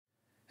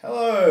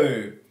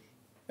Hello,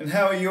 and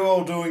how are you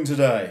all doing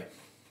today?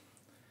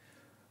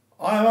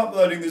 I am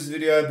uploading this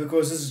video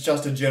because this is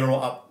just a general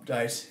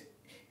update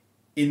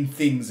in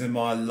things in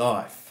my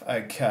life,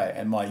 okay,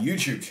 and my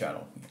YouTube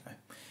channel.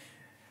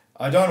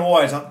 I don't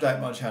always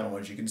update my channel,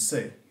 as you can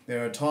see.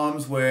 There are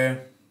times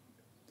where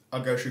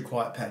I go through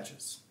quiet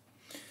patches.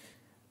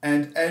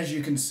 And as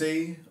you can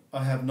see,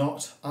 I have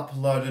not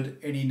uploaded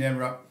any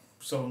Nemrac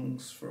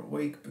songs for a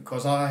week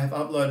because I have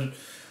uploaded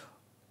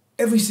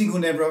every single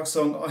Nemrac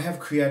song I have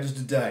created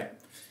to date.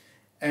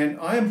 And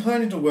I am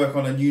planning to work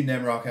on a new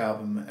Nemrac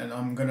album, and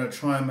I'm going to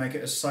try and make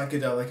it as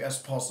psychedelic as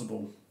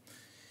possible.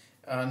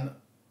 And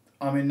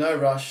I'm in no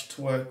rush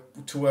to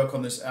work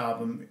on this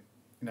album.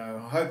 You know,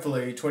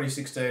 hopefully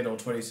 2016 or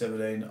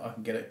 2017 I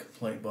can get it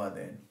complete by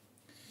then.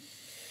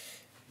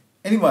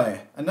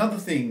 Anyway, another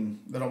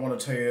thing that I want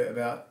to tell you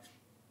about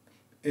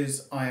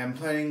is I am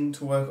planning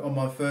to work on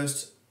my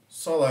first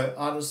solo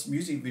artist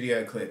music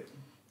video clip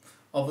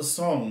of a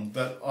song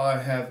that I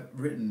have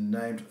written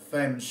named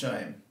Fame and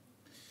Shame.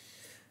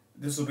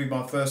 This will be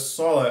my first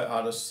solo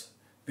artist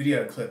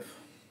video clip.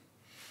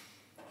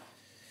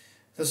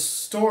 The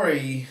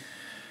story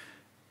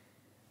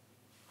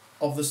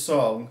of the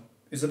song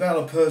is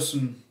about a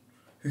person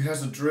who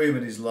has a dream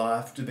in his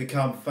life to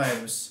become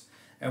famous,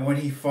 and when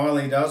he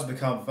finally does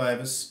become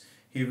famous,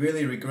 he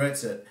really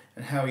regrets it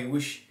and how he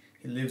wish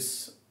he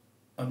lives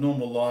a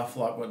normal life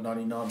like what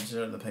 99%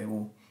 of the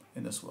people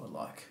in this world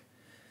like.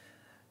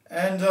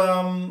 And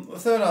the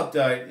third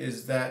update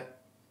is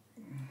that,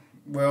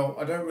 well,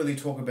 I don't really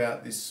talk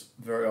about this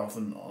very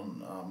often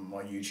on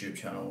my YouTube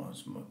channel.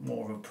 It's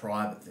more of a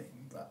private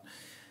thing, but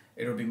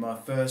it'll be my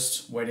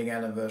first wedding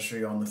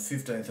anniversary on the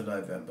 15th of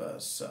November.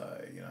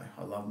 So, you know,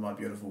 I love my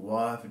beautiful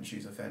wife and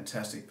she's a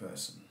fantastic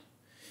person.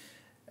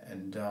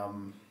 And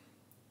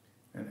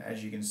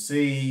as you can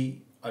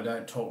see, I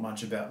don't talk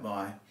much about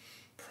my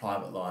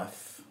private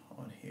life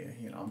on here.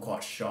 You know, I'm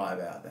quite shy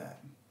about that.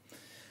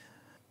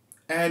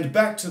 And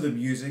back to the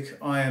music,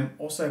 I am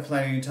also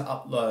planning to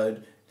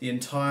upload the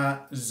entire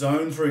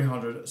Zone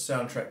 300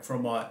 soundtrack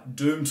from my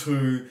Doom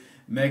 2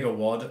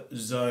 Megawad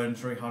Zone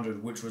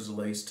 300, which was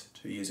released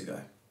 2 years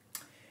ago.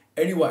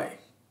 Anyway,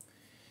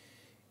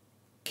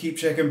 keep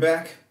checking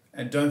back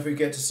and don't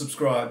forget to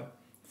subscribe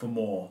for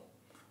more.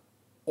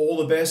 All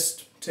the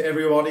best to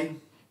everybody.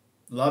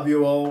 Love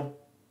you all.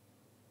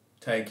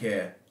 Take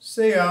care.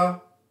 See ya.